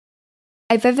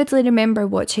I vividly remember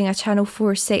watching a Channel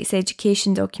 4 sex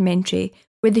education documentary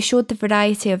where they showed the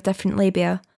variety of different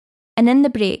labia, and in the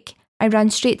break, I ran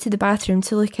straight to the bathroom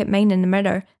to look at mine in the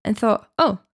mirror and thought,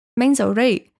 oh, mine's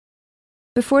alright.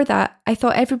 Before that, I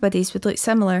thought everybody's would look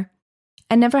similar.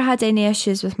 I never had any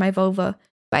issues with my vulva,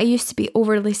 but I used to be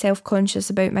overly self-conscious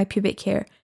about my pubic hair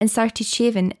and started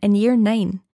shaving in year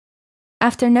 9.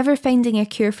 After never finding a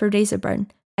cure for razor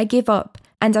burn, I gave up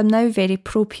and am now very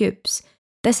pro-pubes.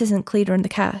 This isn't clear on the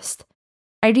cast.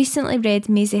 I recently read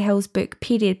Maisie Hill's book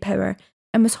Period Power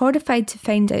and was horrified to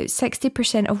find out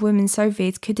 60% of women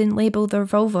surveyed couldn't label their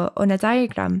vulva on a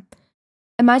diagram.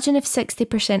 Imagine if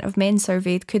 60% of men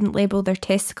surveyed couldn't label their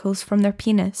testicles from their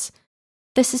penis.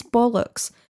 This is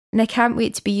bollocks, and I can't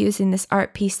wait to be using this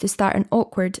art piece to start an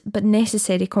awkward but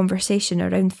necessary conversation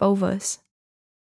around vulvas.